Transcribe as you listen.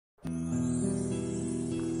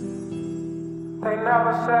They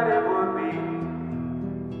never said it would be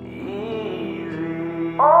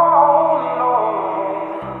easy. Oh no,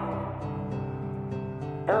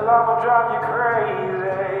 and love will drive you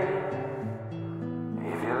crazy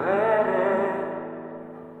if you let it.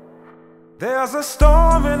 There's a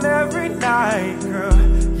storm in every night, girl.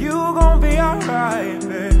 You gon' be alright,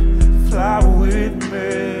 babe. Fly with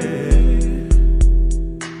me,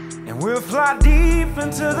 and we'll fly deep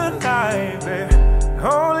into the night, babe.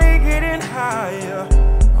 Only getting higher.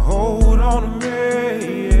 Hold on to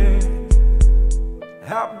me, yeah.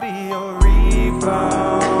 I'll be your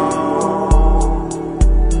rebound.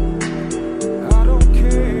 I don't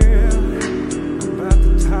care about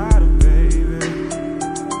the title, baby.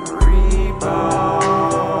 Rebound.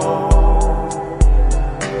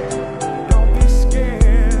 Don't be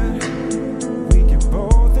scared. We can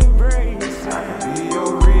both embrace it. I can be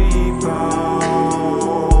your rebound.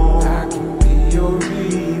 I can be your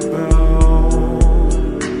rebound.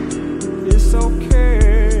 It's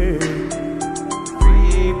okay.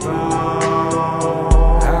 Rebound.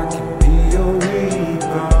 I can be your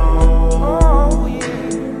rebound. Oh yeah.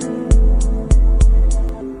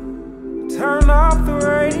 Turn off the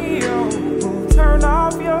radio. Turn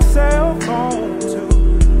off your cell phone to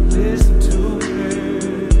listen to me.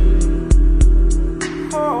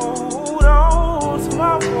 Hold on to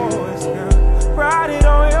my voice, girl. Ride it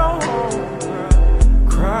on your own, girl.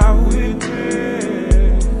 Cry with me.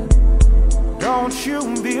 Don't you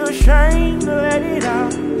be ashamed to let it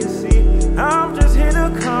out. You see, I'm just here to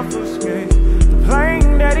confiscate the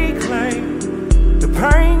plane that he claimed. The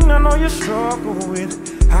pain I know you struggle with,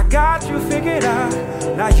 I got you figured out.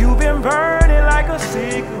 Now you've been burning like a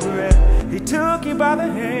cigarette. He took you by the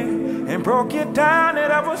hand and broke you down,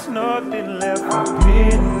 and there was nothing left. I've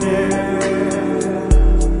been there,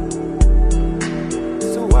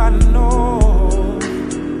 so I know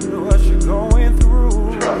what you're going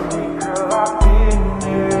through. Trust me, girl, I've been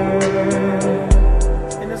there,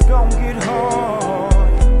 and it's gonna get hard.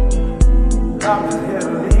 I'm just here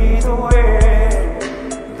to lead the way.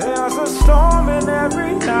 There's a storm in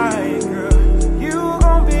every night, girl. You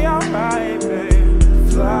gon' be alright, babe.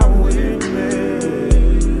 Fly with me,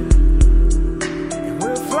 and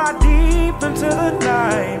we'll fly deep into the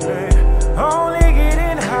night, babe. Only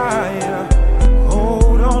getting higher.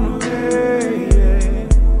 Hold on to me, yeah.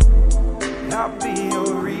 I'll be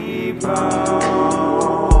your rebound.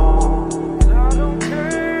 And I don't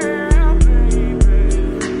care, baby,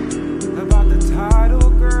 about the title,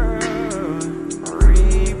 girl.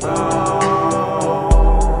 Rebound.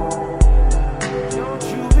 Don't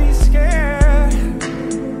you be scared.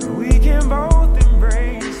 We can both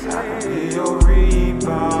embrace it. I can be your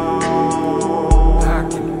rebound. I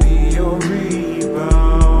can be your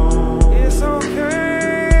rebound. It's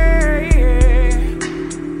okay, yeah.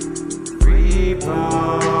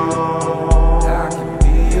 Rebound. I can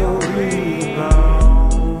be your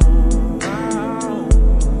rebound.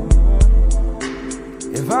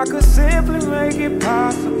 If I could simply make it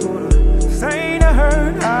possible to say the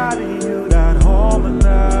hurt out of you, that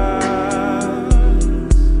harmonize.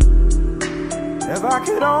 If I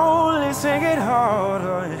could only sing it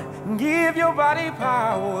harder and give your body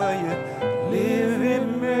power, you live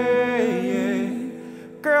in me,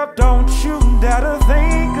 yeah. Girl, don't you dare to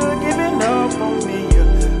think of giving up on me. You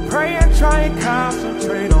pray and try and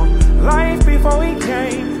concentrate on life before he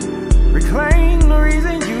came. Reclaim the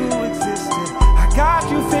reason you existed. I got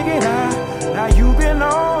you figured out. Now you've been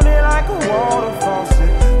on it like a water faucet,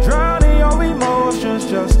 drowning your emotions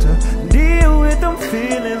just to deal with them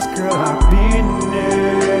feelings. Girl, I've been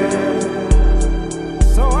there,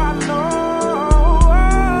 so I know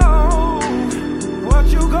what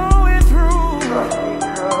you're going through. Trust me,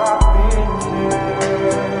 girl, I've been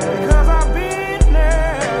there, because I've been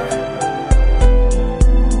there.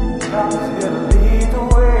 I'm just here to lead the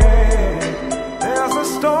way. There's a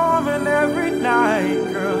storm in every night,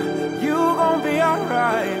 girl. You gon' be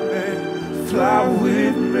alright, babe. Fly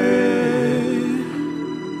with me,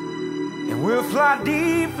 and we'll fly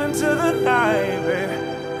deep into the night, babe.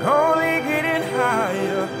 Only getting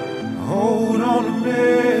higher. Hold on to me,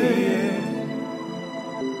 yeah.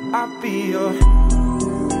 I'll be your